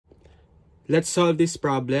let's solve these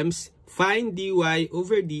problems. Find dy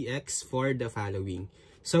over dx for the following.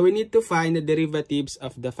 So we need to find the derivatives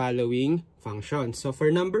of the following function. So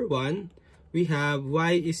for number 1, we have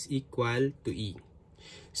y is equal to e.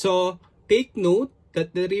 So take note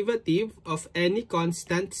that the derivative of any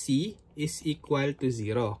constant c is equal to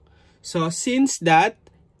 0. So since that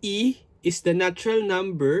e is the natural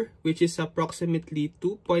number, which is approximately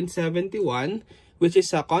 2.71, which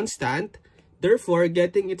is a constant, therefore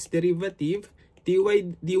getting its derivative, dy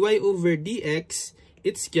over dx,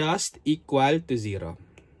 it's just equal to 0.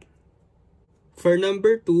 For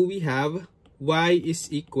number 2, we have y is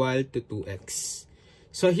equal to 2x.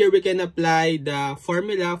 So here we can apply the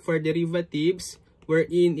formula for derivatives,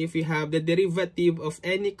 wherein if we have the derivative of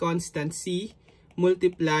any constant c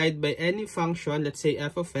multiplied by any function, let's say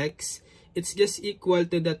f of x, it's just equal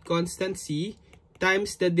to that constant c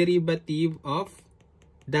times the derivative of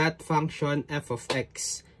that function f of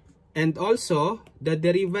x. And also, the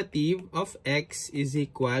derivative of x is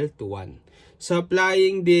equal to 1. So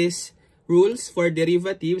applying these rules for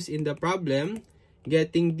derivatives in the problem,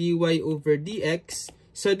 getting dy over dx,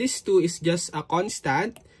 so this 2 is just a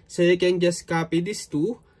constant, so you can just copy this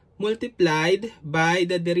 2 multiplied by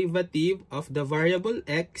the derivative of the variable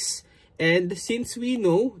x, and since we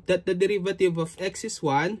know that the derivative of x is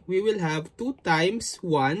 1, we will have 2 times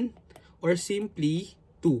 1, or simply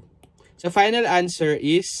 2. So final answer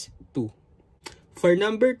is 2. For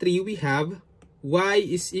number 3, we have y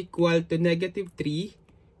is equal to negative 3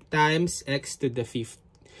 times x to the 5th.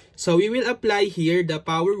 So we will apply here the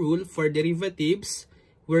power rule for derivatives,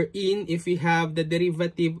 wherein if we have the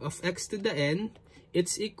derivative of x to the n,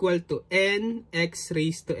 it's equal to n x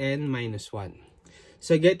raised to n minus 1.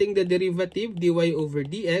 So getting the derivative dy over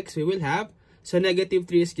dx, we will have, so negative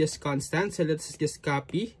 3 is just constant, so let's just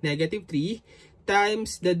copy negative 3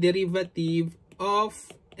 times the derivative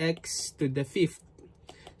of x to the 5th.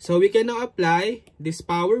 So we can now apply this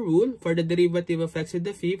power rule for the derivative of x to the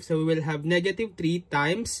 5th. So we will have negative 3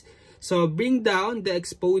 times, so bring down the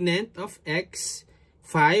exponent of x,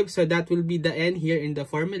 5, so that will be the n here in the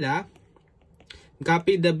formula.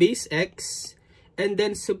 Copy the base x, and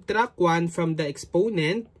then subtract 1 from the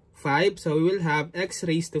exponent, 5, so we will have x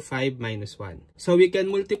raised to 5 minus 1. So we can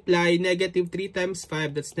multiply negative 3 times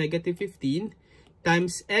 5, that's negative 15,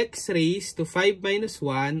 times x raised to 5 minus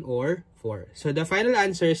 1, or 4. So the final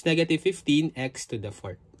answer is negative 15x to the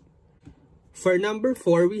 4th. For number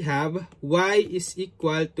 4, we have y is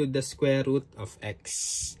equal to the square root of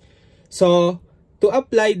x. So to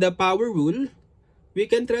apply the power rule, we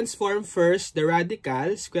can transform first the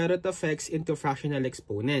radical square root of x into fractional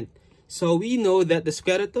exponent. So we know that the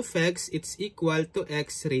square root of x, it's equal to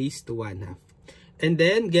x raised to 1/2. And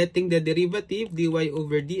then getting the derivative dy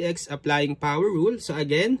over dx, applying power rule. So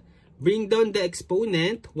again, bring down the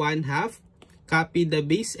exponent, 1/2, copy the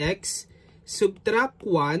base x, subtract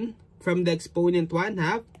 1 from the exponent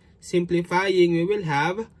 1/2, simplifying, we will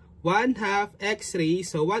have 1/2 x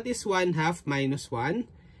raised. So what is 1/2 minus 1?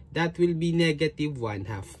 That will be negative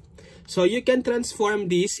 1/2. So you can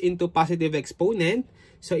transform this into positive exponent.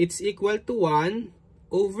 So it's equal to 1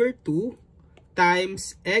 over 2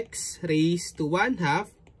 times x raised to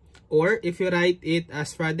 1/2, or if you write it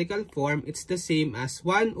as radical form, it's the same as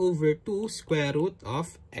 1 over 2 square root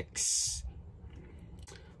of x.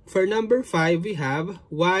 For number 5, we have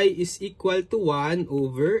y is equal to 1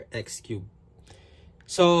 over x cubed.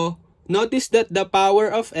 So notice that the power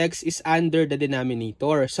of x is under the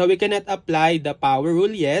denominator. So we cannot apply the power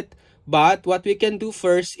rule yet, but what we can do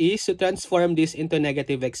first is to transform this into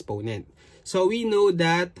negative exponent. So we know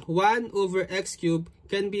that 1 over x cubed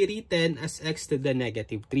can be written as x to the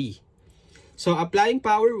negative 3. So applying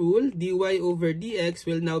power rule, dy over dx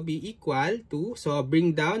will now be equal to, so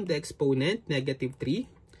bring down the exponent, negative 3.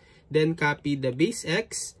 Then copy the base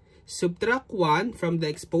x, subtract 1 from the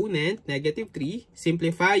exponent, negative 3.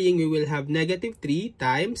 Simplifying, we will have negative 3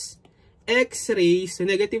 times x raised to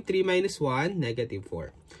negative 3 minus 1, negative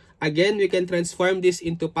 4. Again, we can transform this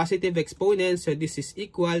into positive exponent. So this is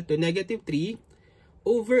equal to negative 3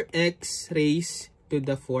 over x raised to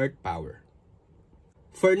the 4th power.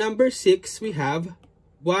 For number 6, we have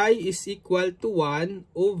y is equal to 1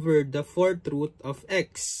 over the 4th root of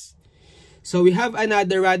x. So we have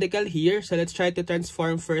another radical here. So let's try to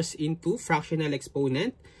transform first into fractional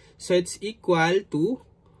exponent. So it's equal to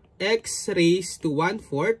x raised to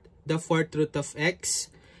 1/4, the 4th root of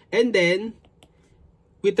x. And then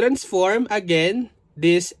we transform again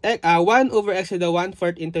this 1 over x to the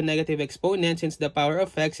 1/4 into negative exponent, since the power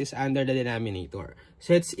of x is under the denominator.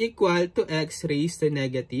 So it's equal to x raised to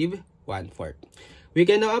negative 1/4. We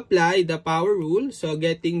can now apply the power rule. So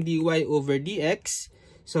getting dy over dx,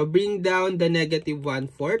 So bring down the negative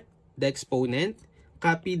 1/4, the exponent,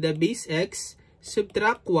 copy the base x,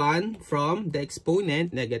 subtract 1 from the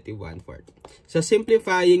exponent, negative 1/4. So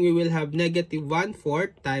simplifying, we will have negative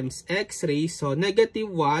 1/4 times x raised. So negative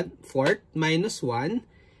 1/4 minus 1,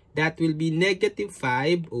 that will be negative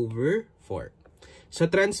 5 over 4. So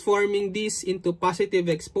transforming this into positive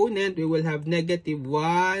exponent, we will have negative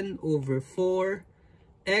 1 over 4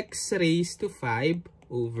 x raised to 5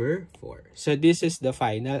 over 4. So this is the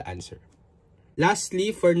final answer.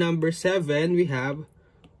 Lastly, for number 7, we have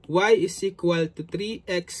y is equal to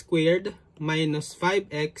 3x squared minus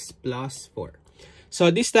 5x plus 4.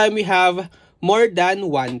 So this time we have more than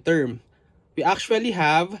one term. We actually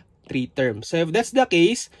have 3 terms. So if that's the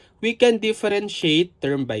case, we can differentiate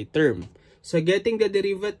term by term. So getting the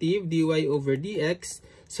derivative dy over dx,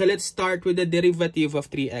 so let's start with the derivative of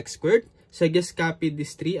 3x squared. So just copy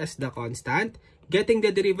this 3 as the constant. Getting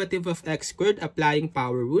the derivative of x squared, applying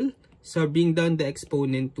power rule. So bring down the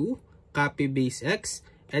exponent 2, copy base x,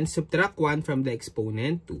 and subtract 1 from the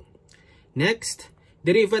exponent 2. Next,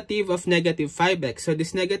 derivative of negative 5x. So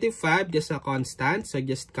this negative 5, just a constant, so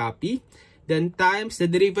just copy. Then times the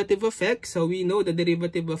derivative of x. So we know the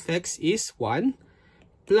derivative of x is 1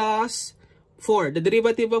 plus 4. The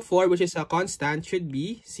derivative of 4, which is a constant, should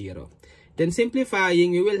be 0. Then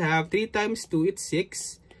simplifying, we will have 3 times 2, it's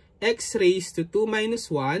 6. X raised to 2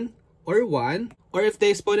 minus 1, or 1. Or if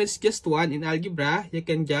the exponent is just 1 in algebra, you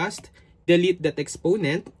can just delete that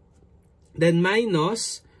exponent. Then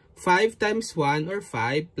minus 5 times 1, or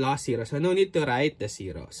 5, plus 0. So no need to write the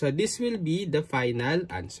 0. So this will be the final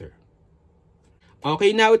answer.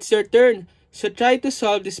 Okay, now it's your turn. So try to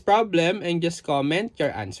solve this problem and just comment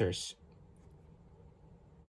your answers.